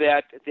sure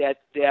that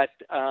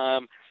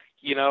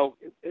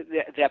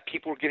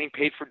people are getting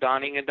paid for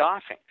donning and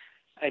doffing.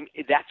 And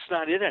that's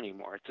not it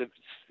anymore.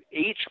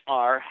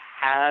 HR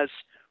has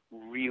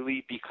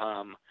really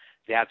become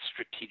that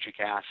strategic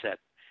asset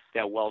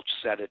that Welch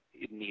said it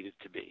needed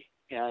to be,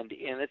 and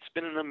it's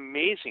been an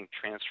amazing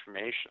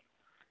transformation.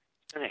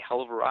 It's been a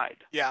hell of a ride.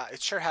 Yeah,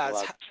 it sure has. I'm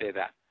allowed to say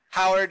that.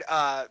 Howard,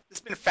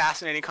 it's been a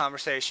fascinating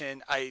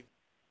conversation.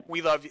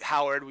 We love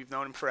Howard. We've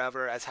known him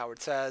forever, as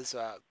Howard says.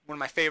 One of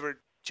my favorite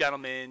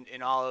gentlemen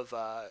in all of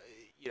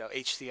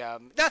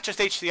HCM. Not just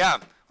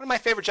HCM. One of my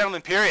favorite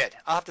gentlemen. Period.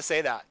 I'll have to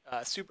say that.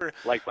 Super.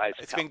 Likewise.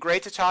 It's been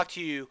great to talk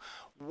to you.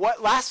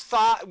 What last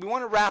thought? We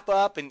want to wrap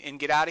up and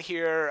get out of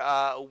here.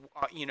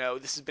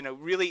 This has been a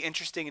really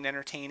interesting and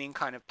entertaining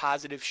kind of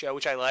positive show,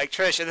 which I like.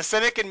 Trish, and the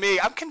cynic in me,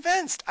 I'm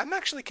convinced. I'm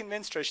actually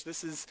convinced, Trish.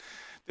 This is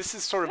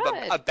sort of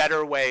a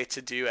better way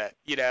to do it.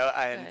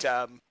 And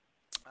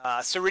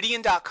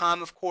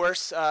Ceridian.com, of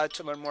course,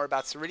 to learn more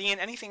about Ceridian.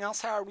 Anything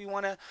else, Howard, we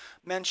want to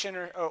mention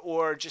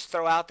or just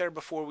throw out there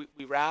before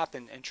we wrap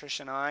and Trish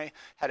and I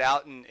head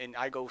out and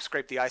I go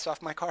scrape the ice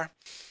off my car?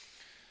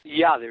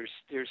 Yeah,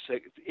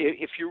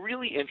 if you're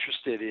really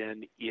interested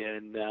in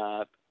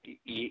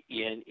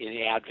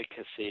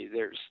advocacy,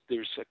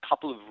 there's a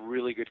couple of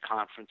really good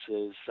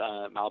conferences.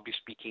 I'll be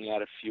speaking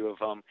at a few of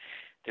them.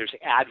 There's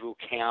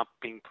AdvoCamp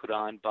being put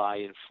on by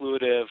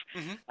Influitive.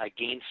 Mm-hmm.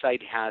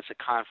 Gainsight has a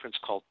conference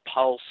called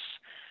Pulse.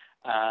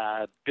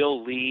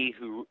 Bill Lee,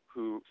 who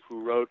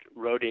wrote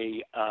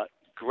a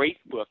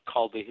great book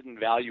called The Hidden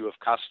Value of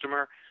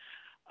Customer,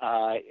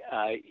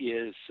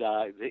 is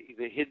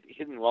the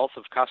Hidden Wealth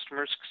of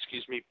Customers.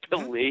 Bill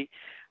Mm-hmm. Lee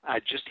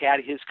just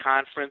had his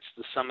conference,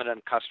 the Summit on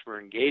Customer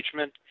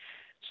Engagement.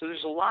 So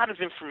there's a lot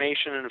of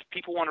information, and if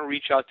people want to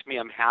reach out to me,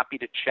 I'm happy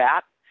to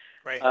chat.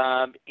 Right.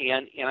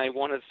 And I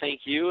want to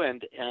thank you,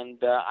 and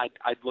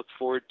I'd look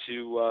forward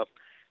to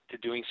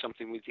doing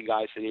something with you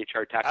guys at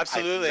HR Tech.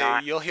 Absolutely.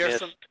 You'll hear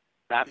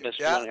not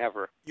missed one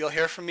ever. You'll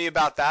hear from me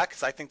about that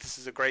because I think this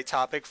is a great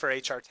topic for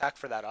HR Tech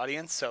for that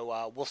audience.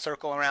 So we'll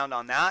circle around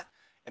on that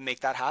and make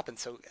that happen.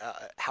 So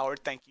Howard,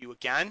 thank you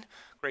again.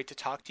 Great to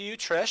talk to you.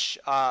 Trish,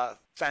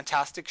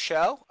 fantastic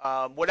show.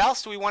 What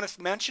else do we want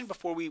to mention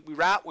before we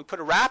wrap? We put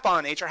a wrap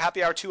on HR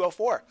Happy Hour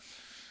 204.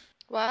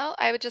 Well,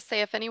 I would just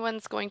say if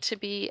anyone's going to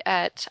be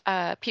at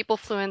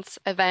PeopleFluent's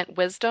event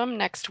Wisdom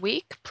next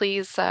week,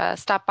 please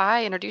stop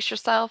by, introduce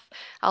yourself.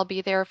 I'll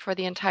be there for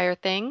the entire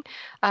thing.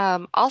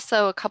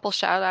 Also, a couple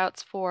shout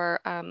outs for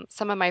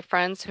some of my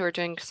friends who are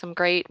doing some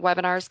great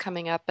webinars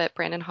coming up at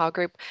Brandon Hall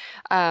Group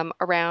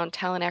around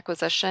talent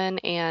acquisition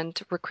and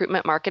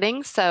recruitment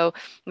marketing. So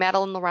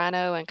Madeline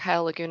Lorano and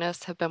Kyle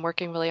Lagunas have been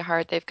working really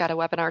hard. They've got a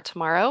webinar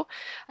tomorrow.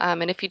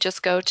 And if you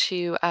just go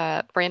to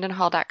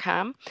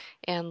brandonhall.com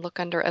and look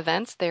under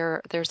events,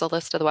 there's a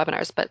list of the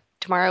webinars. But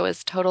tomorrow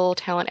is total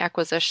talent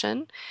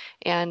acquisition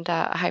and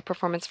a high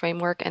performance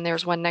framework, and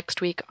there's one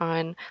next week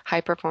on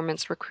high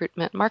performance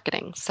recruitment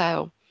marketing.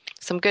 So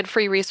some good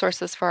free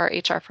resources for our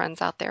HR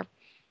friends out there.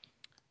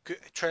 Good.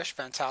 Trish,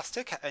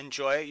 fantastic.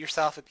 Enjoy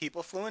yourself at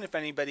PeopleFluent. If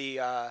anybody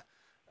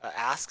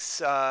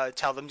asks,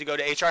 tell them to go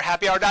to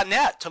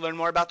hrhappyhour.net to learn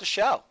more about the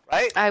show,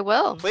 right? I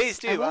will. Please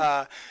do.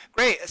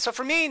 Great. So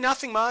for me,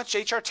 nothing much.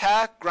 HR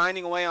Tech,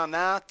 grinding away on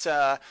that.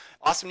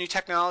 Awesome new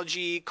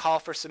technology. Call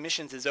for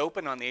submissions is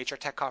open on the HR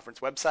Tech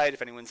Conference website.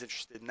 If anyone's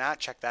interested in that,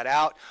 check that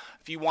out.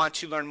 If you want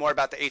to learn more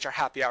about the HR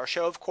Happy Hour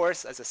show, of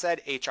course, as I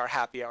said,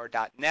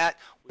 hrhappyhour.net.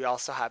 We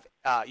also have,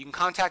 you can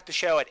contact the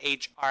show at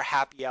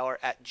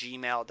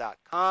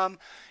hrhappyhour@gmail.com.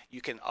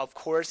 You can, of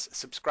course,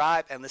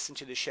 subscribe and listen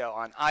to the show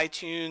on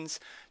iTunes.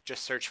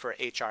 Just search for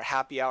HR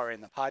Happy Hour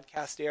in the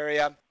podcast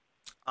area.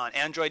 On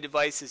Android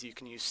devices, you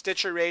can use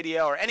Stitcher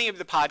Radio or any of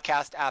the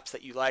podcast apps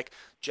that you like.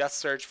 Just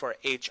search for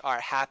HR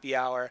Happy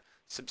Hour.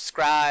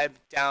 Subscribe,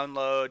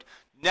 download,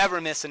 never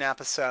miss an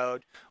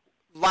episode.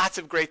 Lots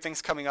of great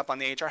things coming up on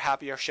the HR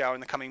Happy Hour show in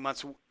the coming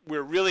months.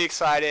 We're really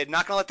excited.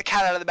 Not going to let the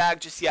cat out of the bag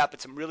just yet,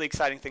 but some really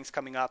exciting things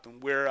coming up,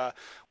 and we're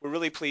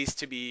really pleased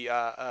to be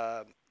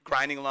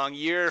grinding along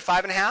year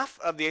 5.5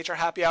 of the HR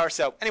Happy Hour.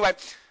 So anyway,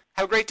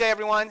 have a great day,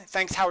 everyone.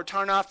 Thanks, Howard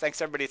Tarnoff.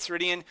 Thanks, everybody at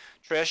Ceridian.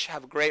 Trish,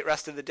 have a great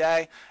rest of the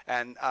day,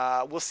 and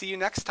we'll see you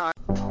next time.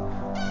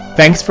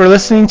 Thanks for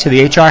listening to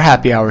the HR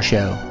Happy Hour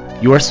Show,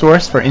 your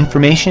source for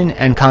information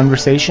and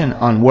conversation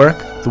on work,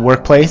 the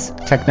workplace,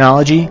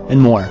 technology,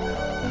 and more.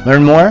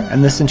 Learn more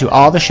and listen to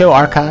all the show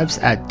archives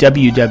at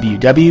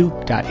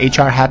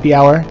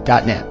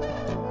www.hrhappyhour.net.